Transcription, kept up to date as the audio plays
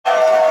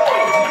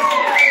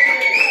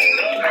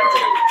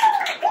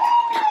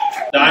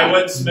It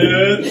went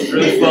smooth,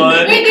 really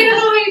fun. We didn't know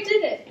how you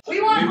did it.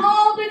 We want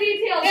all the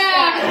details.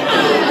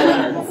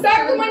 Yeah.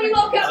 Start from when you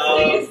woke up,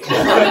 please.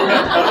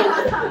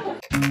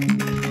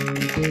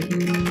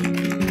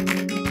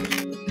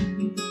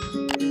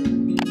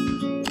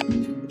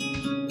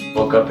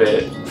 Woke up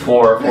at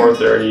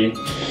 4:30.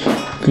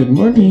 Good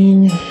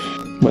morning.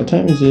 What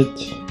time is it?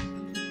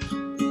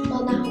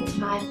 Well, now it's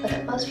 5, but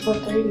it was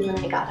 4:30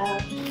 when I got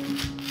up.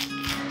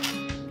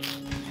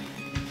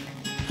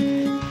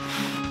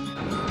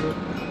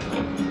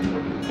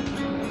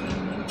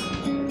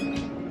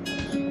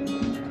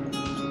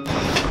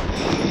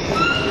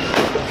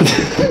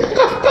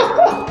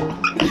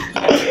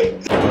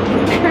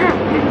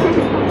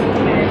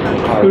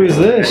 Who is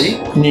this?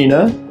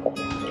 Nina.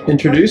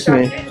 Introduce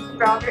me.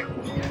 Robert.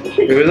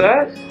 Who is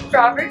that?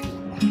 Robert.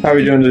 How are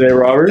we doing today,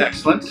 Robert?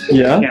 Excellent.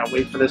 Yeah? Can't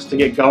wait for this to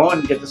get going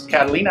and get this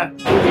Catalina.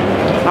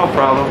 No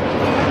problem.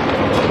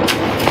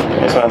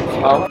 Yes, ma'am.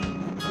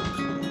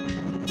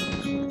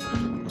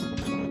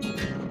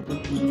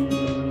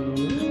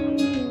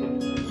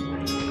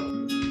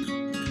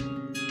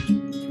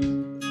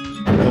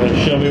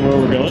 Show me where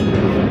we're going.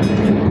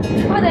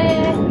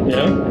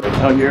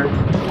 Yeah? Out here,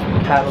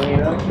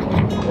 Catalina,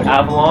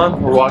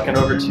 Avalon. We're walking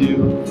over to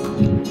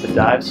the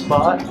dive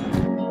spot.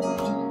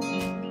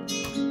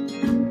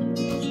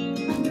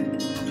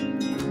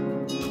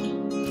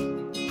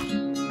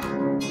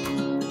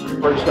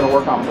 We're just going to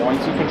work on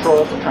buoyancy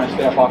control, so trying to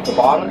stay up off the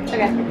bottom.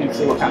 Okay. And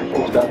see what kind of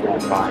cool stuff we can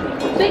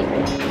find. Sweet.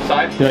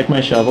 Side? You like my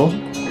shovel?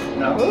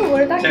 No. Ooh,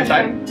 where did that Same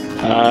come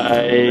side?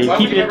 I Why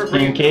keep would you ever it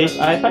bring in case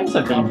I find Off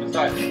something. the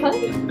side.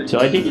 from? So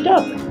I dig it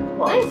up.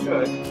 Well,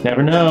 good.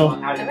 Never know.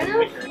 Never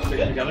know.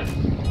 Together?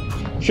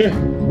 Sure.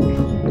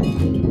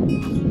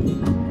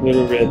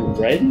 Little Red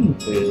Riding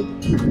Hood.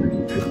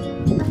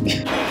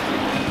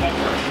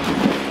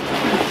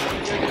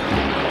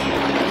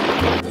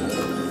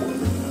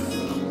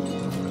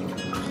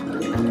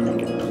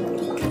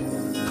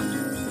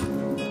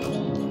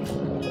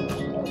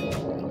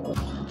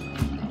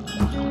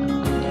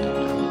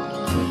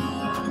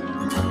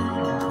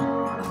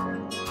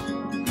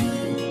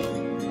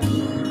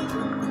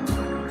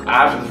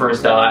 After the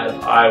first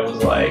dive, I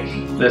was like,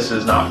 this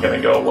is not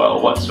gonna go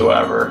well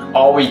whatsoever.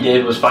 All we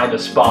did was find a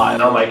spot.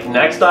 And I'm like,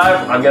 next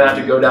dive, I'm gonna have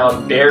to go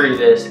down, bury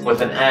this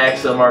with an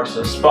X that marks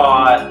the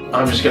spot.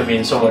 I'm just gonna be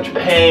in so much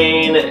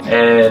pain.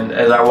 And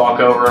as I walk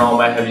over in all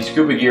my heavy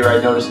scuba gear,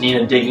 I noticed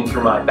Nina digging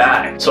through my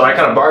bag. So I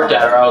kind of barked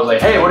at her. I was like,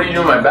 hey, what are you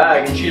doing in my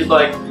bag? And she's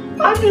like,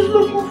 I'm just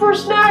looking for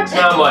snacks.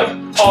 And I'm like,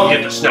 I'll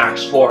get the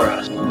snacks for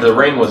us. The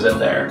ring was in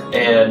there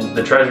and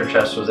the treasure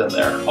chest was in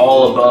there,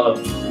 all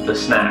above the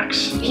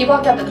snacks. He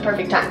walked up at the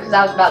perfect time because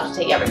I was about to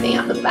take everything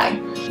out of the bag.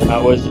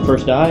 How was the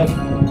first dive?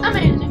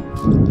 Amazing.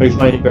 Are you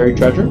finding buried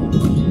treasure?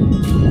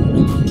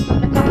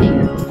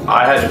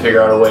 I had to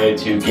figure out a way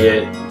to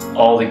get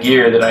all the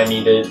gear that I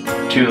needed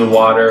to the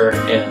water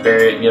and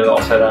bury it and get it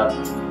all set up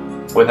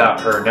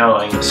without her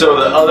knowing. So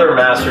the other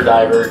master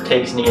diver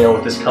takes Nina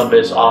with this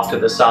compass off to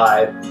the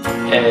side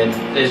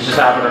and is just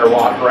having her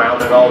walk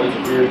around in all these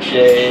weird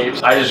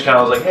shapes. I just kind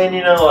of was like, hey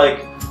Nina,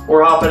 like,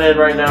 we're hopping in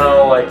right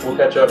now, like, we'll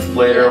catch up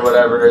later or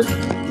whatever. Alright,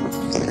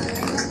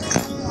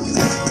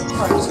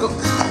 let's go.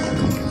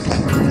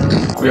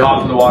 We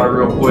hopped in the water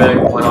real quick,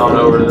 went on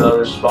over to the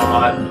other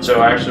spot.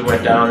 So I actually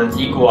went down and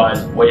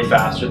equalized way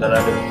faster than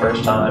I did the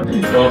first time.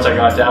 And once I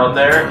got down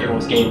there, it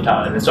was game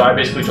time. And so I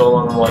basically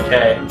told him, like,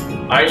 hey,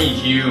 I need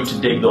you to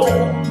dig the hole.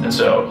 And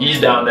so he's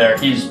down there,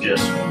 he's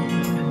just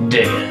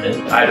digging.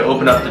 And I had to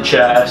open up the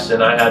chest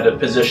and I had to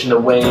position the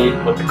weight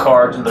with the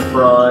cards in the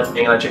front.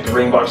 And I took the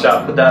ring box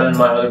out, put that in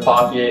my other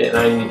pocket, and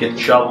I needed to get the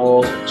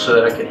shovels so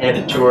that I could hand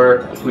it to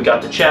her. We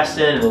got the chest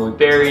in and then we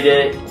buried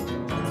it.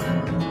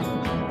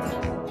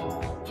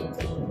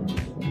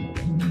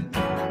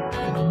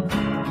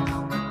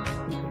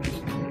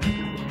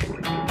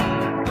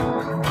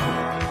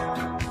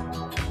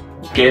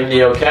 Gave him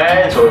the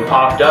okay, so we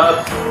popped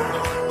up.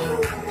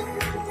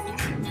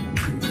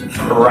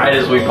 Right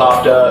as we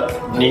popped up,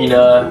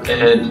 Nina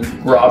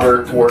and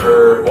Robert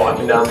were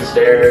walking down the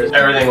stairs.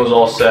 Everything was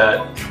all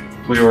set.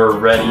 We were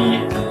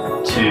ready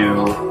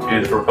to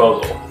do the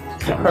proposal.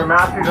 Our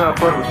master's on a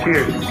foot with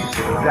cheers.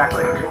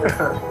 Exactly.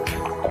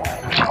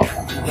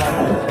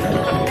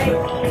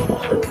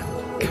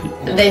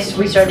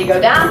 We started to go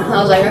down. I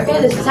was like, okay,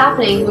 this is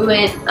happening. We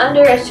went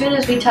under. As soon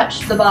as we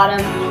touched the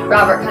bottom,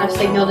 Robert kind of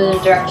signaled in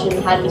a direction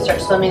and had me start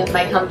swimming with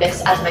my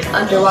compass as my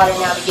underwater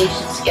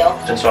navigation skill.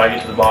 And so I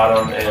get to the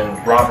bottom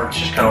and Robert's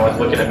just kind of like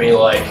looking at me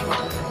like,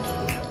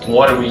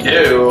 what do we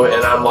do?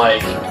 And I'm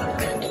like,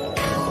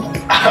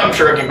 I'm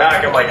shrinking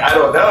back. I'm like, I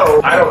don't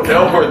know. I don't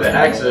know where the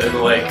X is.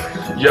 Like,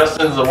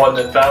 Justin's the one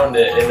that found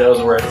it and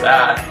knows where it's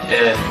at.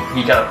 And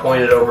he kind of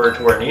pointed over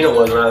to where Nina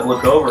was and I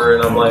look over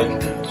and I'm like,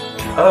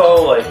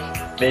 oh, like,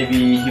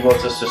 maybe he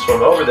wants us to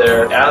swim over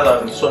there. As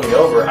I'm swimming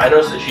over, I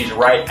notice that she's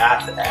right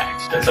at the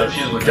X. And so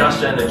she's with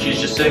Justin and she's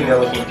just sitting there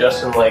looking at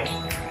Justin like,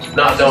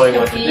 not knowing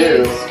what to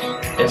do.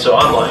 And so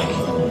I'm like,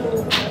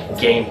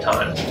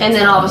 Gametime. And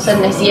then all of a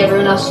sudden I see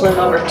everyone else swim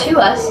over to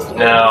us.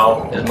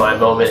 Now is my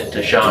moment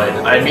to shine.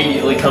 I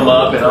immediately come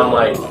up and I'm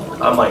like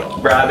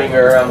grabbing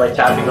her, I'm like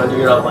tapping on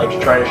you, and I'm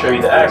like trying to show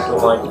you the X. And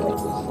I'm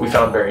like, we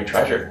found buried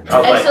treasure. I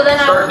was And like, so then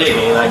start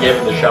digging, and I gave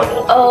her the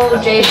shovel.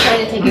 Oh, Jay's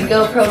trying to take a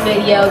GoPro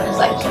video because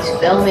like he's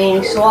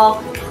filming, so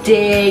I'll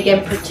dig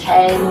and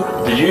pretend.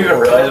 Did you even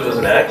realize it was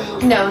an X?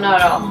 No,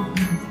 not at all.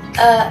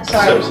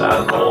 Sorry. So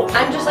sad.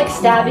 I'm just like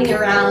stabbing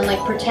around, like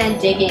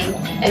pretend digging,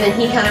 and then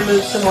he kind of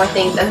moves some more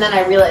things, and then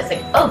I realized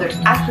like, oh, there's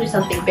actually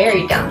something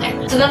buried down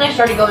there. So then I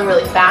started going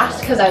really fast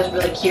because I was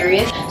really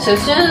curious. So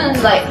as soon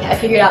as like I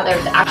figured out there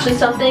was actually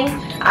something,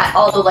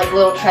 all the like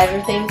little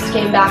treasure things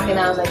came back, and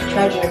I was like,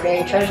 treasure,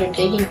 buried treasure,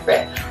 digging for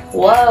it.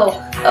 Whoa,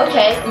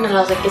 okay. And then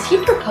I was like, is he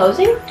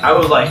proposing? I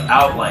was like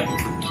out like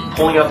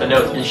pulling out the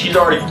notes, and she's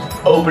already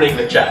opening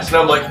the chest, and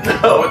I'm like,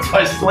 no. So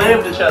I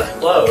slammed the chest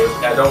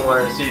closed. I don't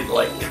want her to see,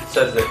 like, it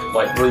says that,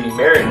 like, will you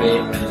marry me?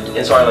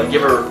 And so I like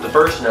give her the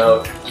first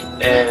note,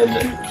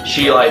 and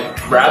she like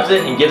grabs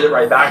it and gives it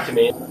right back to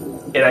me.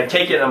 And I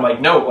take it and I'm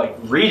like, no, like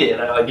read it,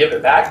 and I like give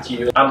it back to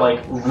you. I'm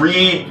like,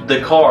 read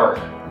the card.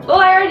 Well,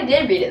 I already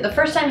did read it. The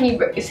first time he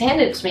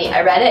handed it to me,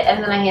 I read it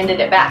and then I handed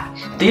it back.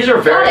 These are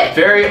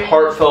very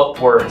heartfelt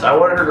words. I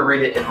wanted her to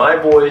read it in my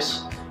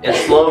voice, in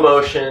slow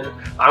motion.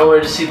 I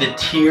wanted to see the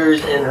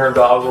tears in her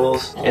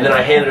goggles, and then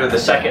I handed her the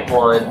second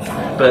one,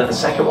 but the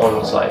second one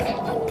was like,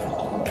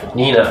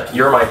 Nina,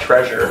 you're my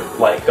treasure.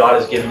 Like, God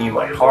has given you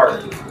my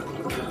heart.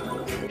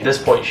 At this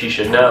point, she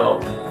should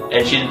know.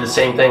 And she did the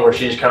same thing where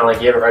she just kind of like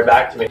gave it right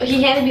back to me.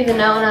 He handed me the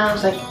note and I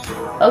was like,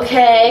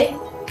 okay,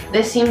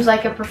 this seems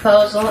like a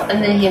proposal.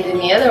 And then he handed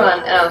me the other one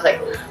and I was like,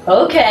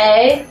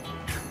 okay.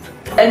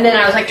 And then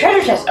I was like,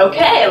 treasure chest,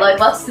 okay, like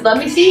let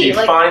me see. She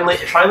like,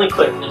 finally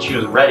clicked and she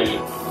was ready.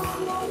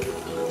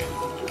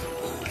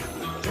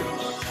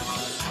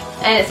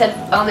 And it said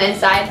on the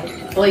inside,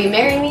 will you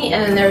marry me?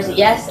 And then there was a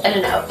yes and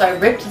a no. So I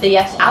ripped the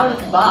yes out of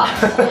the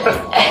box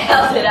and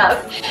held it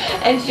up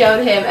and showed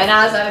him. And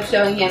as I was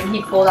showing him,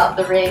 he pulled out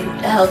the ring,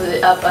 held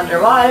it up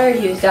underwater.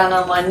 He was down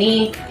on one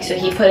knee. So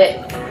he put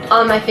it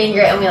on my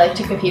finger and we like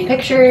took a few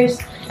pictures.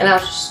 And I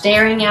was just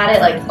staring at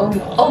it like,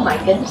 oh my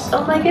goodness,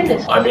 oh my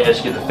goodness. I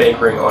managed to get the fake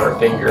ring on her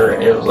finger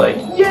and it was like,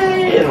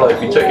 yay! And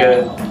like we took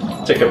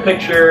a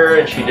picture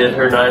and she did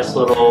her nice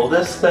little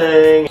this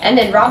thing. And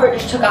then Robert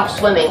just took off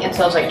swimming, and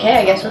so I was like, okay,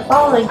 I guess we're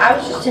following. I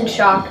was just in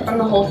shock from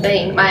the whole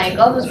thing. My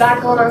glove was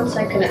back on, so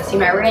I couldn't see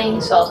my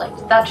ring, so I was like,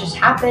 did that just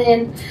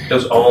happen? It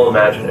was all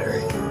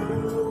imaginary.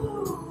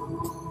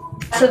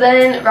 So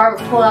then Robert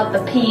pulled out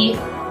the pee.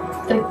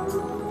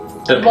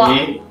 The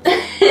pee?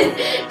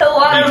 The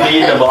water You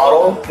pee in the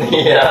bottle?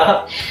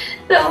 Yeah.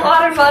 The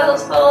water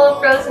bottle's full of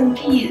frozen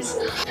peas.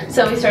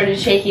 So we started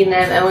shaking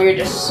them, and we were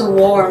just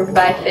swarmed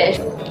by fish.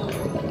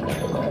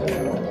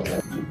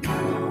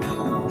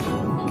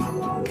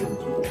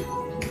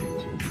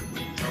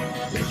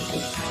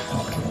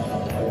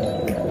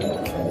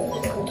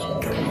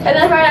 And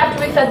then right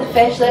after we fed the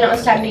fish, then it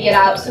was time to get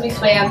out, so we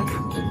swam.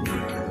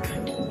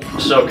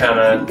 Still kind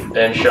of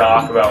in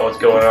shock about what's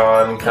going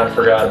on. Kind of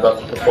forgot about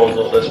the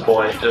proposal at this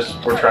point.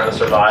 Just we're trying to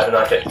survive and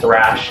not get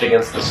thrashed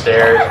against the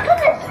stairs.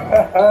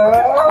 I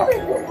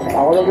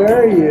want to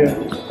marry you.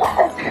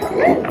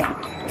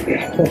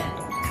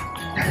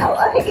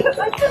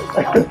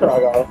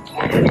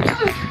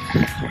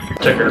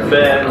 Took her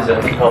fins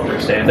and helped her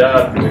stand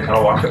up, and we kind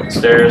of walked up the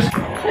stairs.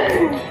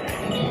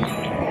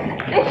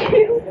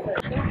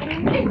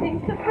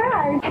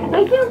 Surprise! I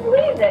can't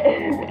believe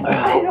it.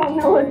 I don't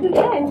know what to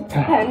say.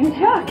 I'm in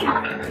shock.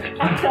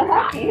 I'm so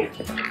happy.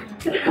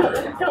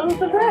 Total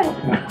surprise.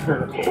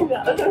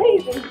 That was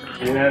amazing. You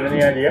didn't have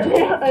any idea?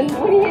 Yeah, and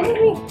what do you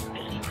mean?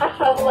 I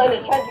shovel and a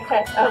treasure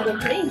chest. I was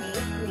like, maybe.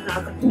 And I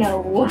was like,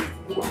 no.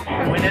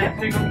 When that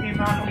single came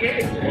out,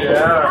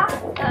 Yeah.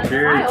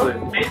 Seriously.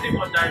 amazing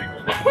what diving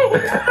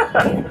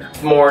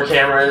was. More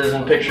cameras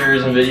and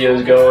pictures and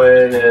videos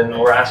going, and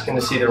we're asking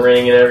to see the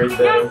ring and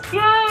everything.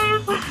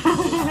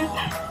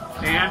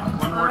 And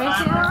one more I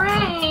see time. the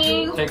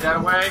ring. Take that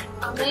away.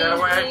 Take that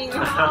away.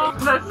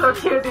 That's so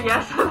cute.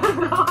 Yes.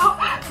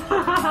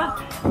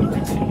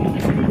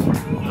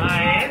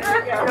 Nice.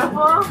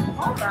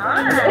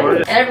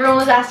 And everyone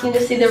was asking to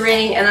see the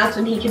ring, and that's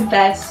when he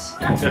confessed.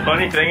 The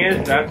funny thing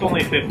is, that's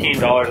only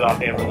 $15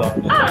 off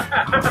Amazon.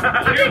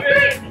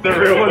 Oh, The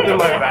real one's in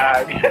my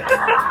bag.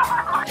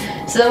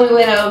 so then we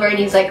went over, and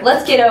he's like,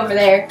 let's get over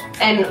there,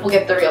 and we'll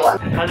get the real one.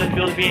 How does it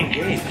feel to be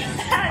engaged?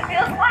 It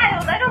feels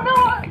wild. I don't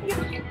know.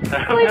 I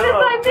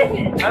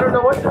don't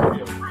know what to feel.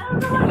 I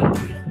don't know.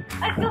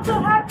 I feel so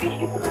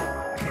happy.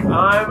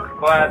 I'm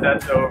glad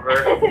that's over.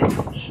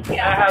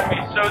 That has me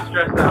so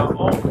stressed out.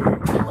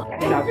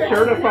 Got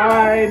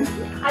certified.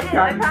 I didn't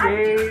Got know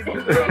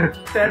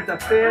engaged. Fed the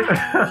fish.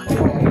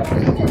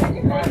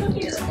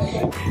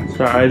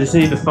 Sorry, I just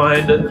need to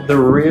find the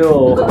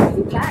real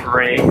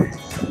ring.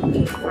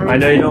 I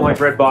know you don't like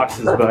red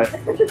boxes, but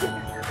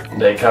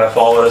they kind of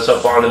followed us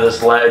up onto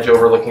this ledge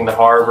overlooking the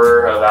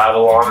harbor of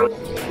Avalon.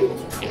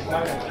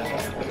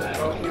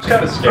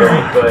 kind of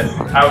scary, but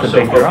I was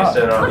so big drop.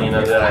 focused in on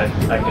Nina that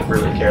I could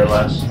really care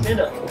less.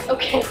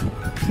 Okay.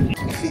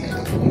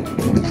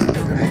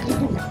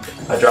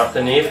 I dropped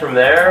the knee from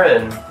there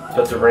and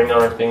put the ring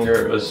on her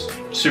finger. It was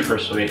super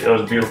sweet. It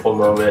was a beautiful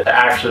moment to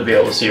actually be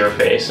able to see her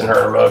face and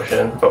her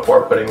emotion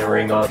before putting the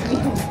ring on.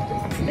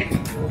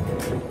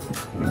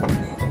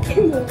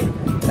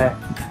 Hey,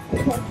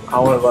 I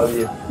want to love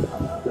you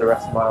for the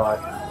rest of my life.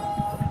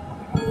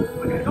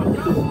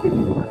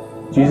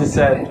 Jesus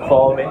said,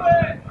 follow me,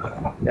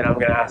 and I'm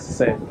going to ask the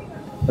same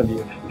of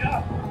you.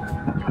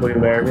 Will you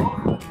marry me?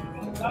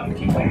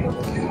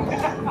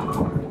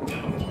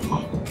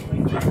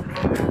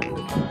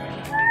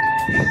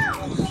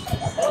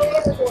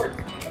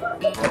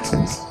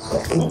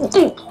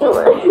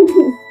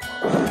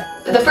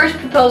 The first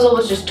proposal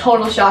was just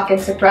total shock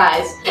and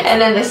surprise, and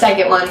then the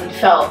second one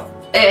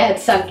it had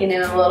sunken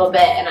in a little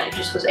bit, and I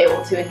just was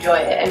able to enjoy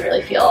it and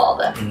really feel all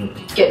the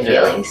good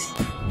feelings.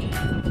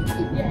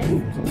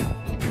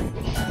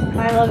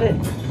 I love it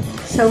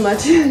so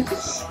much. She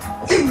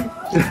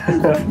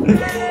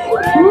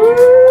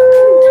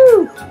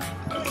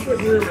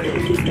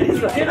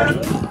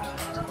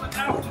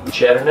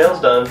had her nails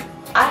done.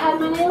 I had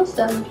my nails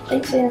done.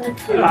 Thanks, Anna.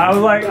 I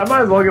was like, I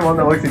might as well get one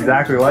that looks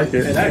exactly like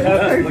it.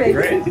 Perfect.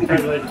 Great.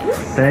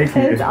 Thank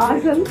you. That's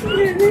awesome.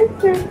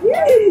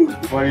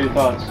 What are your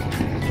thoughts?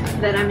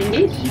 That I'm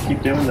engaged. You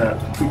keep doing that.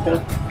 Keep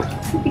doing.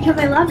 Because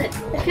I love it.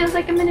 It feels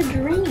like I'm in a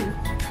dream.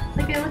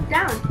 Like I look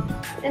down,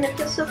 and it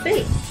feels so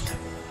fake.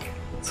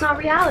 It's not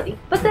reality,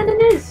 but then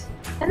it is.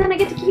 And then I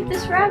get to keep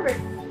this forever.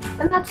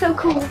 And that's so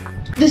cool.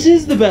 This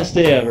is the best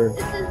day ever.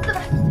 This is the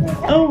best day.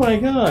 Oh my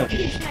gosh.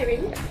 Did you see my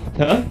ring?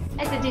 Huh?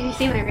 I said, did you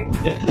see my ring?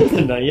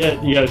 Not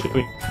yet. You gotta show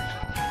me.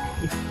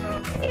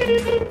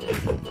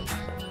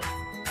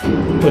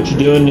 What you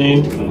doing,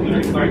 Neen?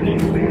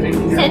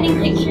 Sending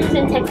pictures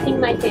and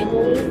texting my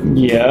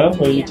family. Yeah?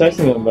 What are you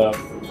texting them about?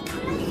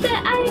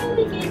 That I am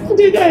engaged.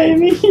 Did I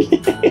mean?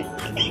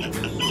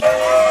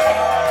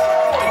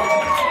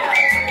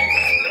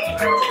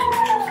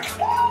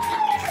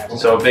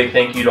 So a big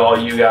thank you to all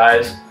you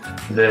guys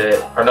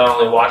that are not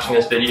only watching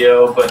this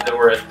video, but that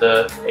were at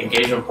the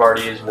engagement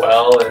party as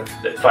well and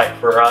that fight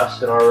for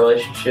us in our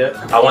relationship.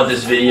 I want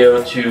this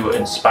video to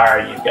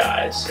inspire you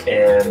guys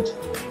and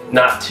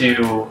not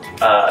to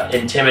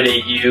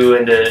intimidate you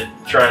into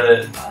trying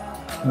to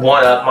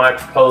one-up my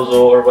proposal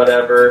or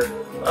whatever.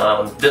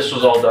 This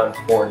was all done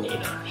for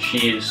Nina.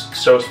 She is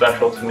so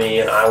special to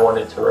me, and I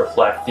wanted to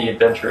reflect the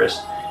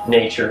adventurous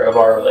nature of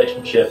our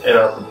relationship in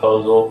our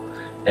proposal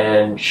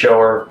and show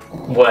her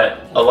what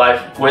a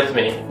life with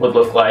me would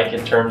look like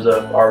in terms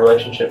of our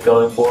relationship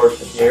going forward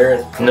from here.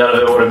 And none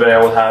of it would have been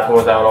able to happen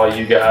without all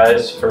you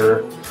guys.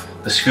 For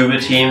the Scuba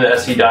team, the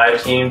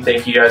SCdive team,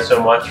 thank you guys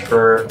so much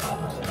for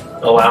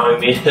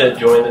allowing me to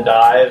join the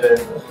dive and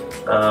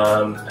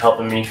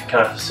helping me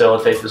kind of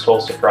facilitate this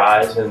whole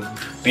surprise and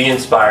be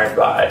inspired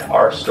by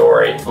our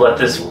story. Let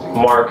this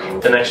mark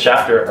the next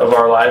chapter of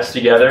our lives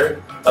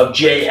together, of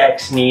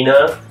JX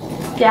Nina.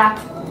 Yeah,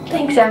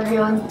 thanks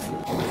everyone.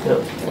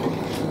 Yep.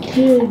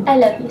 I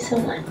love you so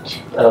much.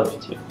 I love you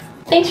too.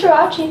 Thanks for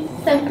watching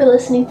and for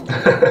listening.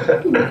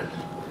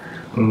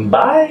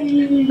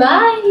 Bye.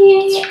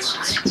 Bye.